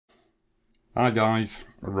Hi guys,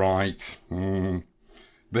 right,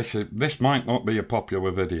 this might not be a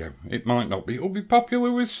popular video. It might not be. It'll be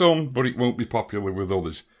popular with some, but it won't be popular with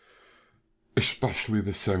others. Especially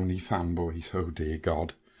the Sony fanboys, oh dear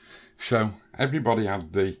God. So, everybody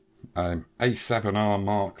had the A7R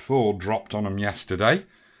Mark IV dropped on them yesterday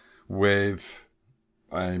with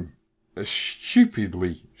a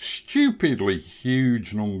stupidly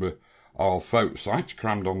huge number of photo sites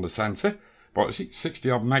crammed on the sensor. What is it,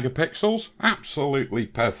 60 odd megapixels? Absolutely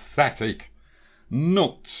pathetic.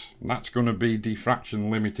 Nuts. That's going to be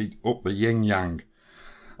diffraction limited up the yin-yang.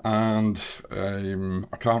 And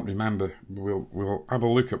I can't remember. We'll have a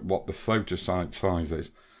look at what the photo site size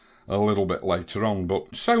is a little bit later on.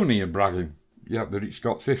 But Sony are bragging, yeah, that it's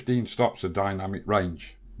got 15 stops of dynamic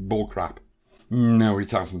range. Bullcrap. No,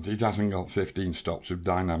 it hasn't. It hasn't got 15 stops of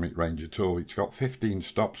dynamic range at all. It's got 15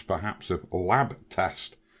 stops perhaps of lab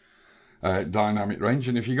test dynamic range.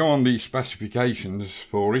 And if you go on the specifications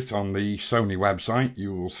for it on the Sony website,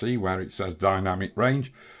 you will see where it says dynamic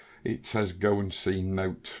range. It says go and see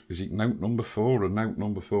note, is it note number 4 or note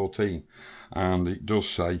number 14? And it does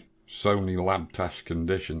say Sony lab test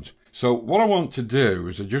conditions. So what I want to do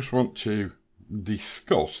is I just want to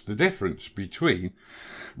discuss the difference between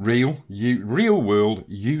real world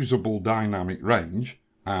usable dynamic range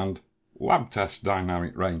and lab test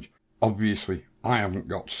dynamic range. Obviously, I haven't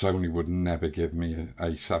got, Sony would never give me a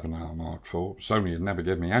A7R Mark IV. Sony would never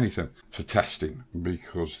give me anything for testing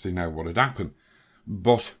because they know what had happened.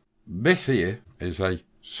 But this here is a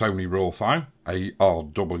Sony raw file,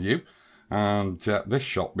 ARW, and this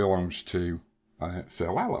shot belongs to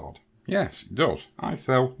Phil Allard. Yes, it does. Hi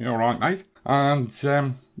Phil, you alright mate? And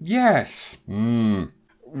yes,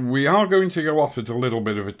 we are going to go off at a little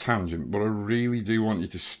bit of a tangent, but I really do want you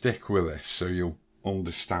to stick with this so you'll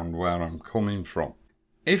understand where I'm coming from.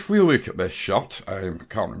 If we look at this shot, I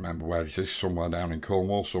can't remember where it is, somewhere down in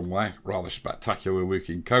Cornwall, somewhere, rather spectacular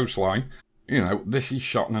looking coastline. You know, this is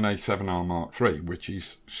shot in an A7R Mark III, which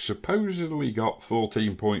is supposedly got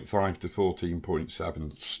 14.5 to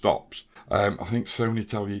 14.7 stops. I think Sony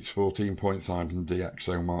tell you it's 14.5 and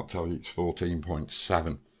DxO Mark tell you it's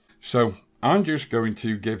 14.7. So I'm just going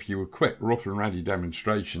to give you a quick rough and ready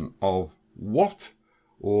demonstration of what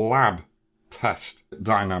lab test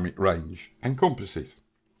dynamic range encompasses.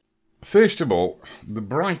 First of all, the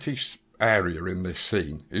brightest area in this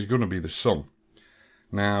scene is going to be the sun.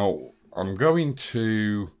 Now, I'm going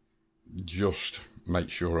to just make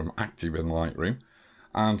sure I'm active in Lightroom,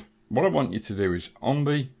 and what I want you to do is on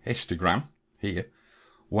the histogram here,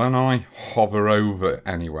 when I hover over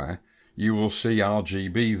anywhere, you will see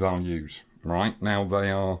RGB values, right? Now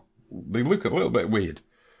they look a little bit weird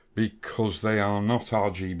because they are not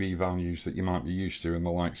RGB values that you might be used to in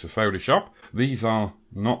the likes of Photoshop. These are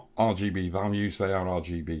not RGB values, they are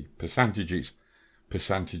RGB percentages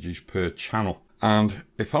per channel. And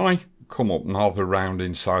if I come up and hover around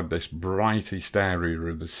inside this brightest area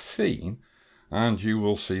of the scene, and you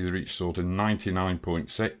will see that it's sort of 99.6,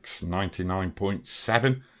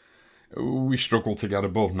 99.7. We struggle to get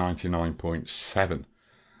above 99.7.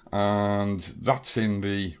 And that's in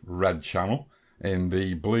the red channel. In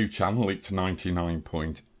the blue channel, it's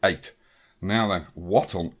 99.8. Now then,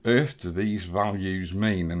 what on earth do these values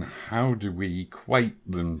mean, and how do we equate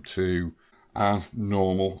them to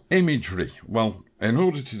normal imagery? Well, in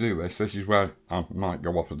order to do this is where I might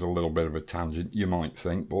go off at a little bit of a tangent, you might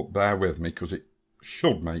think, but bear with me because it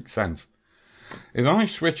should make sense. If I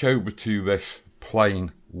switch over to this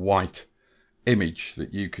plain white image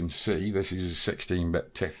that you can see, this is a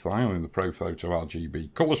 16-bit TIFF file in the ProPhoto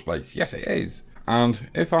RGB colour space. Yes, it is. And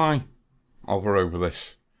if I hover over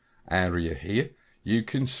this area here, you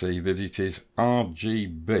can see that it is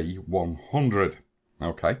RGB 100.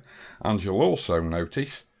 Okay, and you'll also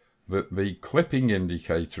notice that the clipping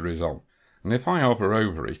indicator is on. And if I hover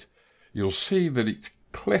over it, you'll see that it's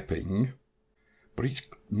clipping, but it's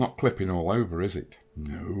not clipping all over, is it?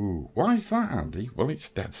 No. Why is that, Andy? Well, it's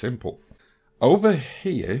dead simple. Over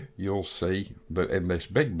here, you'll see that in this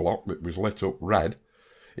big block that was lit up red,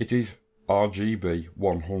 it is RGB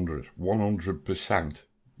 100, 100%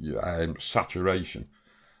 saturation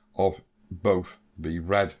of both the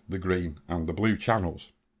red, the green and the blue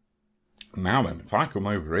channels. Now then, if I come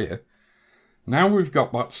over here, now we've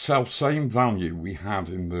got that same value we had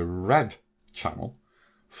in the red channel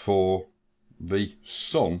for the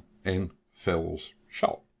sun in Phil's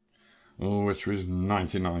shot, which was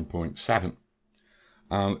 99.7.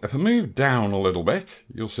 And if I move down a little bit,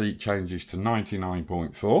 you'll see it changes to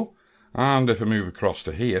 99.4. And if I move across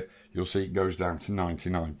to here, you'll see it goes down to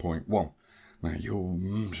 99.1. Now,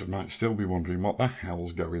 you might still be wondering what the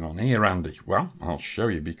hell's going on here, Andy. Well, I'll show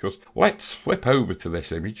you, because let's flip over to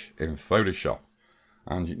this image in Photoshop.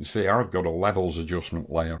 And you can see I've got a levels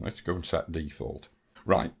adjustment layer. Let's go and set default.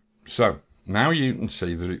 Right, so now you can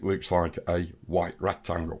see that it looks like a white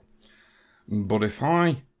rectangle. But if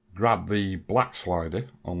I grab the black slider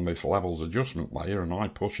on this levels adjustment layer and I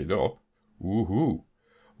push it up, woohoo,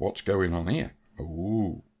 what's going on here?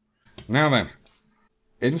 Ooh. Now then,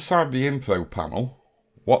 inside the info panel,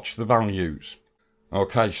 watch the values.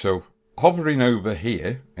 Okay, so hovering over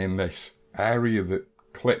here in this area that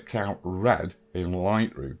clicked out red in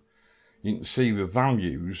Lightroom, you can see the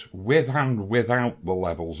values with and without the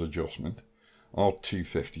levels adjustment are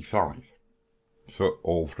 255 for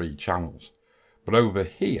all three channels. But over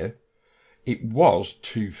here, it was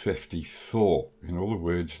 254, in other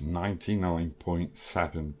words,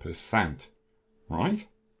 99.7%, right?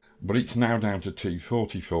 But it's now down to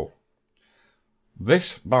 244.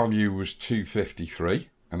 This value was 253,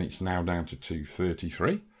 and it's now down to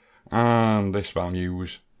 233. And this value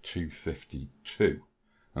was 252,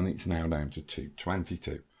 and it's now down to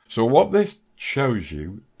 222. So what this shows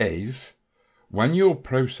you is, when you're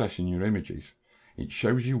processing your images, it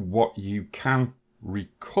shows you what you can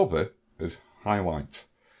recover as highlights.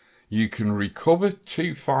 You can recover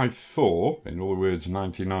 254, in other words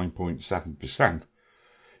 99.7%.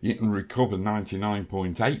 You can recover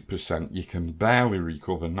 99.8%. You can barely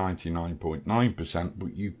recover 99.9%,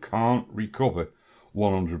 but you can't recover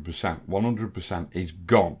 100%. 100% is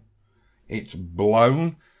gone. It's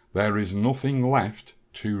blown. There is nothing left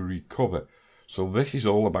to recover. So this is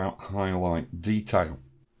all about highlight detail.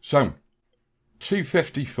 So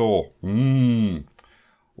 254.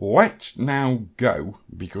 Let's now go,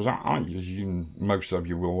 because as most of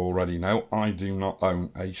you will already know, I do not own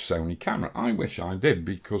a Sony camera. I wish I did,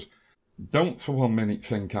 because don't for 1 minute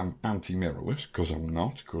think I'm anti-mirrorless, because I'm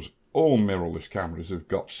not, because all mirrorless cameras have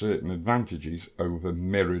got certain advantages over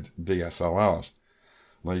mirrored DSLRs.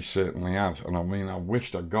 They certainly have, and I mean, I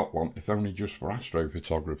wished I got one, if only just for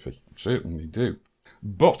astrophotography. I certainly do.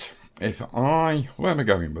 But where am I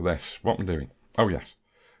going with this? What am I doing? Oh yes.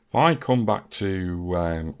 If I come back to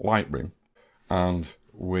Lightroom and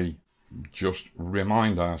we just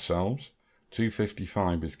remind ourselves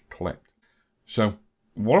 255 is clipped. So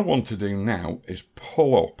what I want to do now is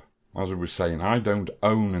pull up, as I was saying, I don't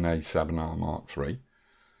own an A7R Mark IV,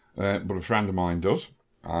 but a friend of mine does,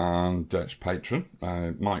 and it's patron,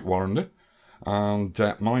 Mike Warrender, and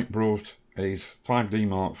Mike brought his 5D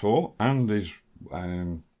Mark IV and his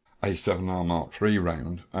A7R Mark III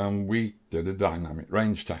round, and we did a dynamic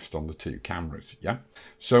range test on the two cameras, yeah?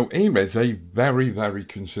 So here is a very, very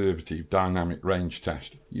conservative dynamic range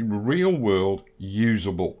test, real world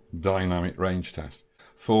usable dynamic range test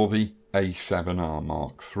for the A7R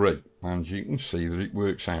Mark III, and you can see that it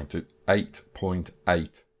works out at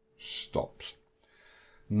 8.8 stops.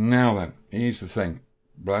 Now then, here's the thing,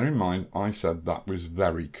 bear in mind I said that was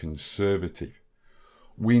very conservative.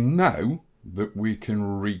 We know that we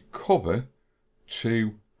can recover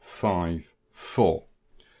 254.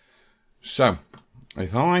 So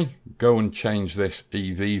if I go and change this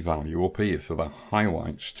EV value up here for the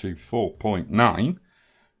highlights to 4.9,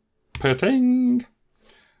 pa-ting,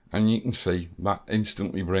 and you can see that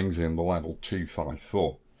instantly brings in the level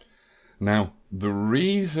 254. Now, the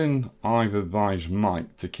reason I've advised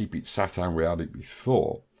Mike to keep it set how we had it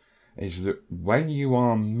before is that when you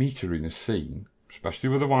are metering a scene, especially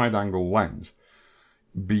with a wide angle lens,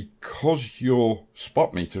 because your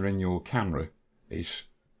spot meter in your camera is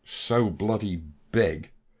so bloody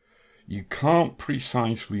big, you can't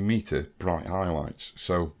precisely meter bright highlights.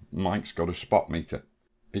 So Mike's got a spot meter.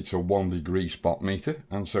 It's a 1 degree spot meter,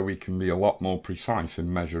 and so he can be a lot more precise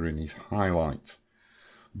in measuring his highlights.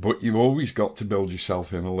 But you've always got to build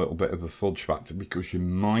yourself in a little bit of a fudge factor, because you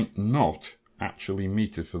might not actually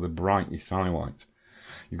meter for the brightest highlight.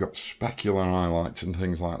 You've got specular highlights and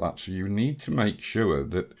things like that, so you need to make sure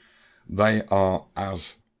that that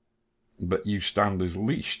you stand as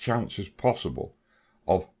least chance as possible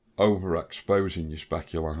of overexposing your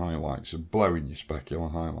specular highlights, of blowing your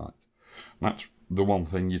specular highlights. That's the one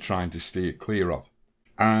thing you're trying to steer clear of.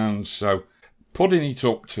 And so putting it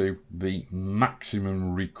up to the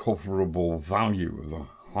maximum recoverable value of the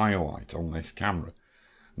highlight on this camera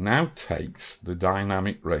now takes the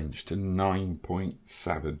dynamic range to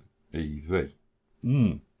 9.7 EV.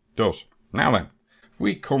 Does. Now then, if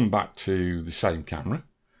we come back to the same camera,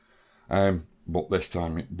 but this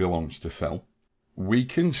time it belongs to Phil, we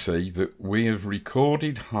can see that we have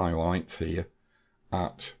recorded highlights here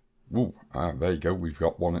at, there you go, we've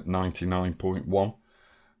got one at 99.1.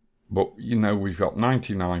 But, you know, we've got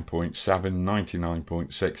 99.7, 99.6,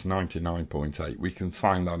 99.8. We can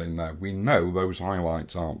find that in there. We know those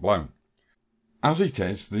highlights aren't blown. As it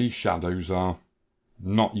is, these shadows are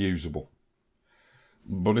not usable.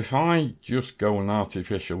 But if I just go and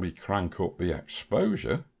artificially crank up the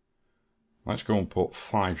exposure, let's go and put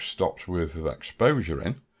 5 stops worth of exposure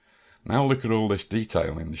in. Now look at all this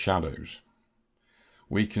detail in the shadows.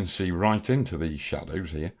 We can see right into these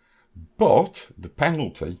shadows here, but the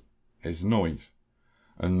penalty is noise,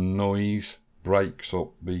 and noise breaks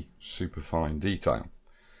up the superfine detail.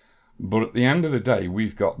 But at the end of the day,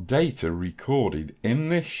 we've got data recorded in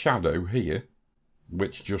this shadow here,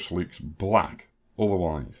 which just looks black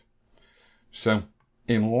otherwise. So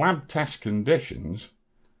in lab test conditions,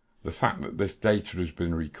 the fact that this data has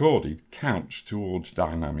been recorded counts towards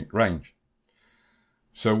dynamic range.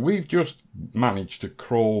 So we've just managed to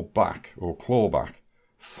crawl back, or claw back,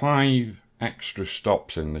 5 extra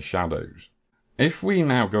stops in the shadows. If we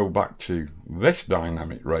now go back to this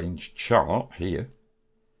dynamic range chart here,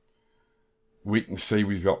 we can see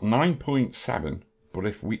we've got 9.7, but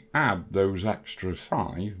if we add those extra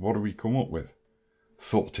 5, what do we come up with?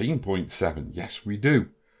 14.7. Yes, we do.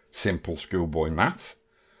 Simple schoolboy maths.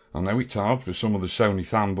 I know it's hard for some of the Sony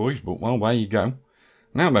fanboys, but well, there you go.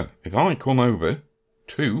 Now then, if I come over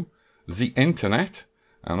to the internet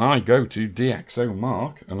and I go to DxO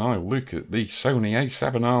Mark and I look at the Sony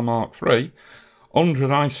A7R Mark IV, 100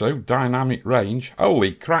 ISO dynamic range,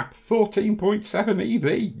 holy crap, 14.7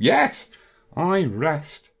 EV, yes! I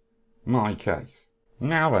rest my case.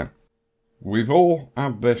 Now then, we've all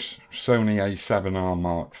had this Sony A7R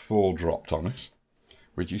Mark IV dropped on us,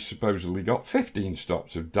 which has supposedly got 15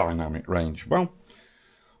 stops of dynamic range. Well,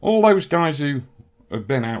 all those guys who have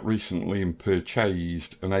been out recently and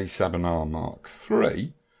purchased an A7R Mark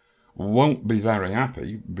III won't be very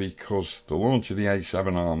happy, because the launch of the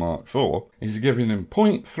A7R Mark IV is giving them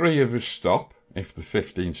 0.3 of a stop. If the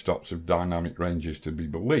 15 stops of dynamic range is to be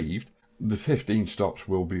believed, the 15 stops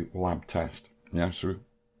will be lab test. Yeah, so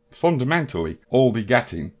fundamentally, all they're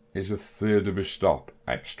getting is 1/3 of a stop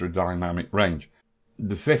extra dynamic range.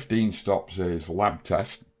 The 15 stops is lab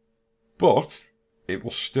test, but it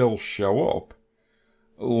will still show up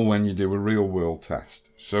when you do a real world test.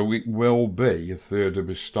 So it will be 1/3 of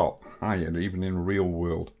a stop higher, even in real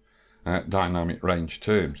world dynamic range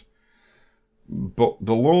terms. But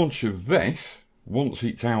the launch of this, once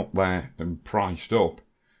it's out there and priced up,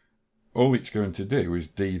 all it's going to do is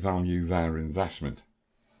devalue their investment.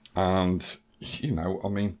 And, you know, I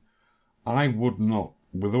mean, I would not,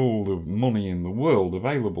 with all the money in the world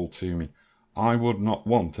available to me, I would not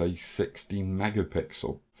want a 60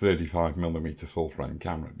 megapixel 35mm full frame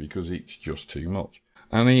camera, because it's just too much.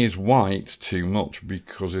 And here's why it's too much,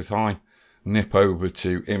 because if I nip over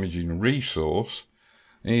to Imaging Resource,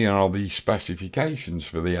 here are the specifications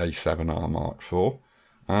for the A7R Mark IV.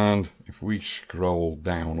 And if we scroll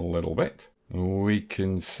down a little bit, we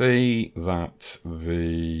can see that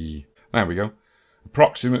there we go,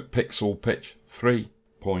 approximate pixel pitch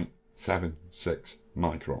 3.76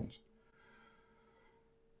 microns.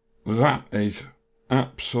 That is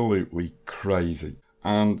absolutely crazy.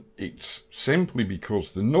 And it's simply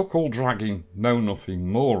because the knuckle-dragging, know-nothing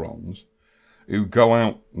morons who go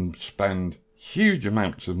out and spend huge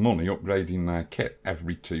amounts of money upgrading their kit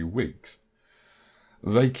every 2 weeks,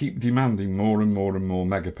 they keep demanding more and more and more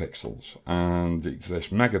megapixels. And it's this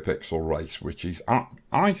megapixel race, which is,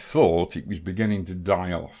 I thought it was beginning to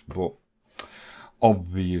die off, but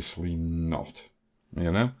obviously not.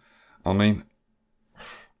 You know? I mean,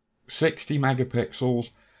 60 megapixels,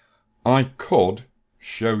 I could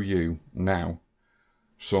show you now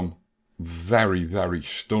some very, very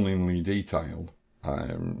stunningly detailed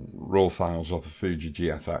raw files of the Fuji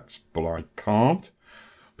GFX, but I can't,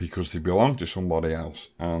 because they belong to somebody else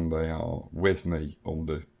and they are with me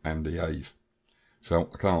under NDAs, so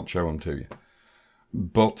I can't show them to you.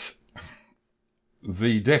 But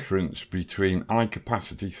the difference between high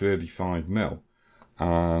capacity 35mm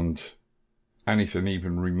and anything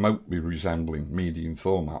even remotely resembling medium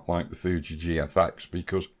format like the Fuji GFX,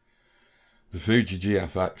 because the Fuji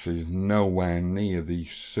GFX is nowhere near the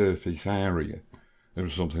surface area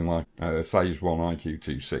of something like Phase 1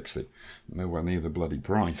 IQ260, nowhere near the bloody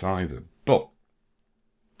price either. But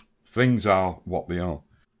things are what they are.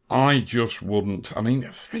 I just wouldn't, I mean,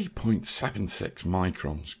 3.76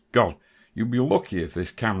 microns, God, you'd be lucky if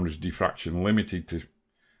this camera's diffraction limited to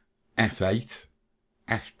f8,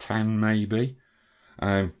 f10 maybe.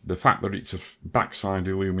 The fact that it's a backside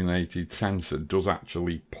illuminated sensor does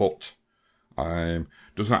actually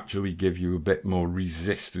give you a bit more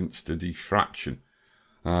resistance to diffraction.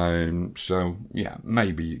 So, yeah,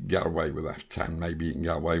 maybe you can get away with F10, maybe you can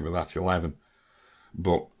get away with F11.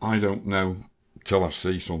 But I don't know till I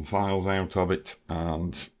see some files out of it,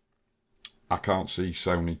 and I can't see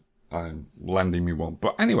Sony lending me one.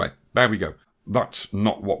 But anyway, there we go. That's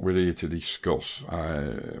not what we're here to discuss.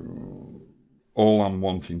 All I'm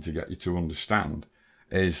wanting to get you to understand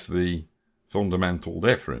is the fundamental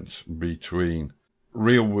difference between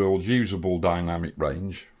real-world usable dynamic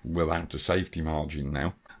range, without a safety margin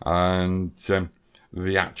now, and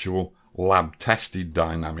the actual lab-tested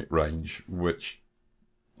dynamic range, which,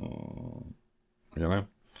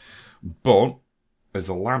 but as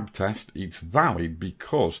a lab test, it's valid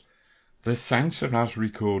because the sensor has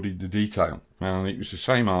recorded the detail. And it's the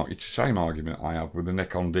same argument I have with the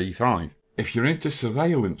Nikon D5. If you're into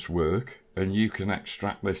surveillance work and you can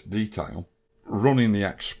extract this detail, running the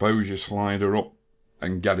exposure slider up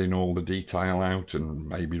and getting all the detail out, and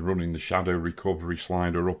maybe running the shadow recovery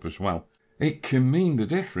slider up as well, it can mean the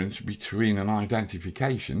difference between an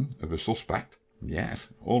identification of a suspect,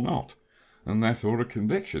 yes or not, and therefore a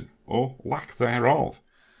conviction, or lack thereof.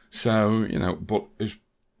 So, but as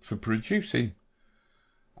for producing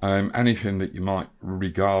anything that you might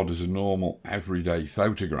regard as a normal everyday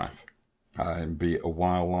photograph, be it a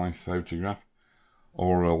wildlife photograph,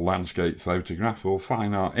 or a landscape photograph, or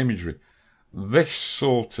fine art imagery, this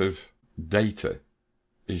sort of data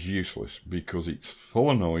is useless because it's full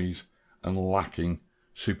of noise and lacking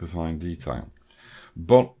superfine detail.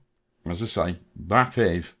 But, as I say, that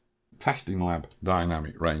is testing lab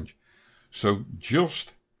dynamic range. So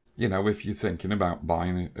just, if you're thinking about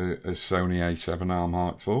buying a Sony A7R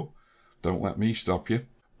Mark IV, don't let me stop you,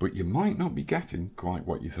 but you might not be getting quite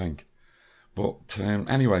what you think. But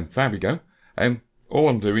anyway, there we go. All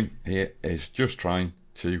I'm doing here is just trying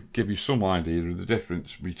to give you some idea of the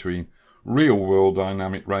difference between real-world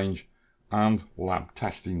dynamic range and lab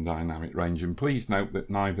testing dynamic range. And please note that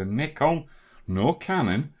neither Nikon nor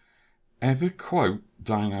Canon ever quote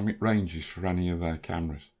dynamic ranges for any of their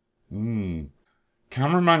cameras.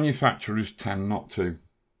 Camera manufacturers tend not to.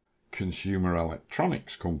 Consumer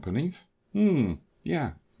electronics companies?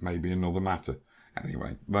 Yeah, maybe another matter.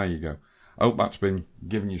 Anyway, there you go. I hope that's been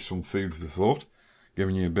giving you some food for thought,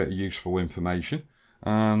 giving you a bit of useful information.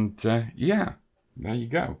 And yeah, there you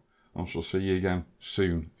go. I shall see you again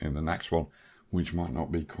soon in the next one, which might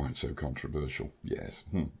not be quite so controversial. Yes,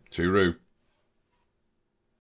 tooroo.